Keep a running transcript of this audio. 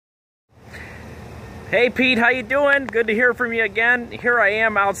Hey Pete, how you doing? Good to hear from you again. Here I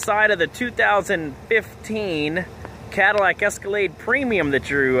am outside of the 2015 Cadillac Escalade Premium that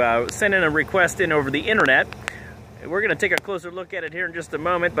you sent in a request in over the internet. We're going to take a closer look at it here in just a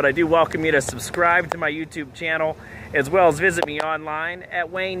moment, but I do welcome you to subscribe to my YouTube channel as well as visit me online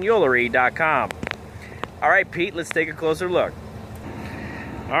at Ulery.com. All right, Pete, let's take a closer look.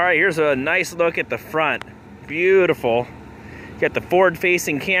 All right, here's a nice look at the front. Beautiful. Got the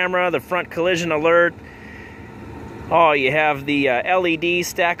forward-facing camera, the front collision alert. Oh, you have the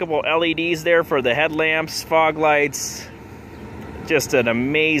LEDs, stackable LEDs there for the headlamps, fog lights. Just an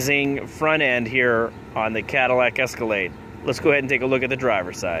amazing front end here on the Cadillac Escalade. Let's go ahead and take a look at the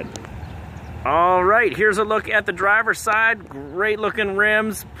driver's side. All right, here's a look at the driver's side. Great looking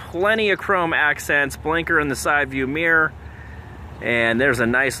rims, plenty of chrome accents, blinker in the side view mirror. And there's a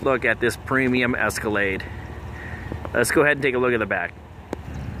nice look at this premium Escalade. Let's go ahead and take a look at the back.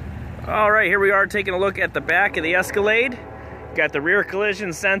 All right, here we are taking a look at the back of the Escalade. Got the rear collision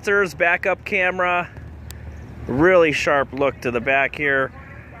sensors, backup camera. Really sharp look to the back here.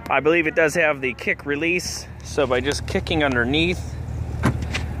 I believe it does have the kick release, so by just kicking underneath,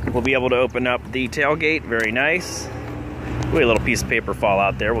 we'll be able to open up the tailgate. Very nice. Ooh, a little piece of paper fall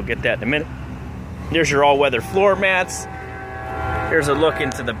out there. We'll get that in a minute. There's your all-weather floor mats. Here's a look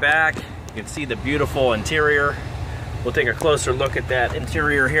into the back. You can see the beautiful interior. We'll take a closer look at that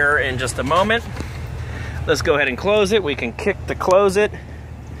interior here in just a moment. Let's go ahead and close it. We can kick to close it.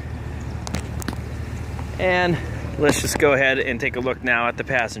 And let's just go ahead and take a look now at the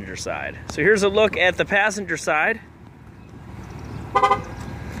passenger side. So here's a look at the passenger side.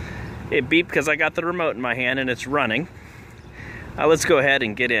 It beeped because I got the remote in my hand and it's running. Let's go ahead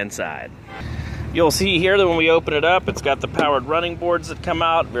and get inside. You'll see here that when we open it up, it's got the powered running boards that come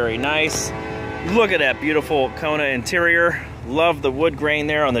out. Very nice. Look at that beautiful Kona interior. Love the wood grain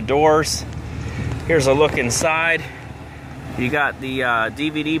there on the doors. Here's a look inside. You got the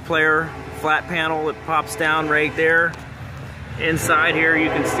DVD player, flat panel that pops down right there. Inside here you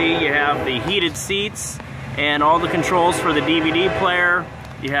can see you have the heated seats and all the controls for the DVD player.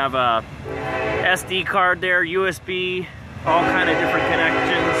 You have a SD card there, USB, all kind of different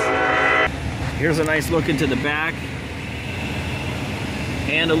connections. Here's a nice look into the back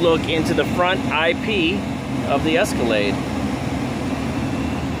and a look into the front IP of the Escalade.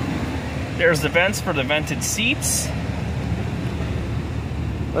 There's the vents for the vented seats.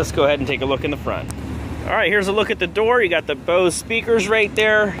 Let's go ahead and take a look in the front. All right, here's a look at the door. You got the Bose speakers right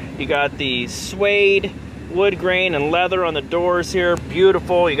there. You got the suede, wood grain, and leather on the doors here.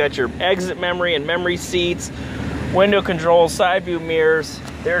 Beautiful. You got your exit memory and memory seats, window controls, side view mirrors.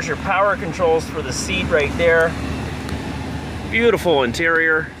 There's your power controls for the seat right there. Beautiful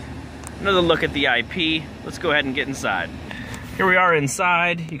interior. Another look at the IP. Let's go ahead and get inside. Here we are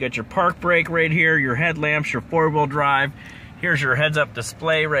inside. You got your park brake right here, your headlamps, your four-wheel drive. Here's your heads-up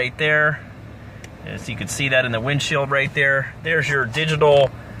display right there. As you can see that in the windshield right there. There's your digital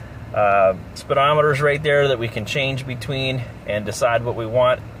speedometers right there that we can change between and decide what we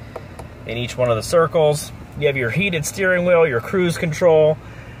want in each one of the circles. You have your heated steering wheel, your cruise control.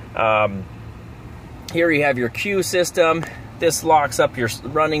 Here you have your cue system. This locks up your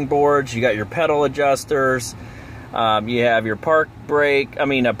running boards. You got your pedal adjusters. You have your park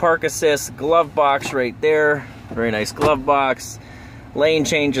assist glove box right there. Very nice glove box. Lane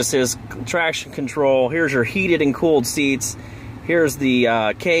change assist, traction control. Here's your heated and cooled seats. Here's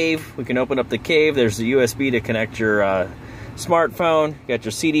the cave. We can open up the cave. There's the USB to connect your smartphone. You got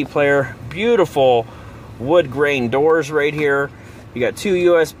your CD player. Beautiful wood grain doors right here. You got two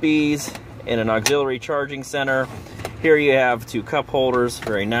USBs and an auxiliary charging center. Here you have two cup holders.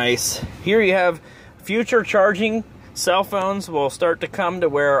 Very nice. Here you have future charging. Cell phones will start to come to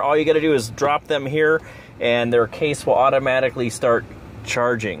where all you got to do is drop them here and their case will automatically start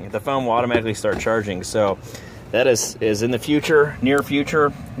charging. The phone will automatically start charging. So that is in the future, near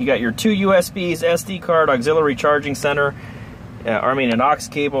future. You got your two USBs, SD card, auxiliary charging center. An aux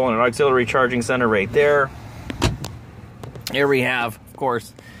cable and an auxiliary charging center right there. Here we have, of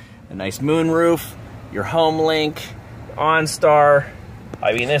course, a nice moonroof, your home link, OnStar.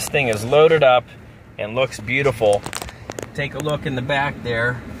 I mean, this thing is loaded up and looks beautiful. Take a look in the back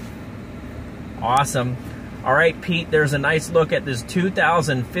there. Awesome. All right, Pete, there's a nice look at this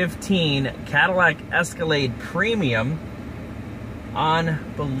 2015 Cadillac Escalade Premium.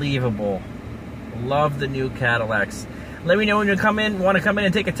 Unbelievable. Love the new Cadillacs. Let me know when you want to come in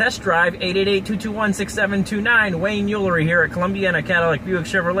and take a test drive. 888-221-6729. Wayne Ulery here at Columbiana Cadillac Buick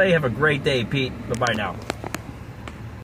Chevrolet. Have a great day, Pete. Bye-bye now.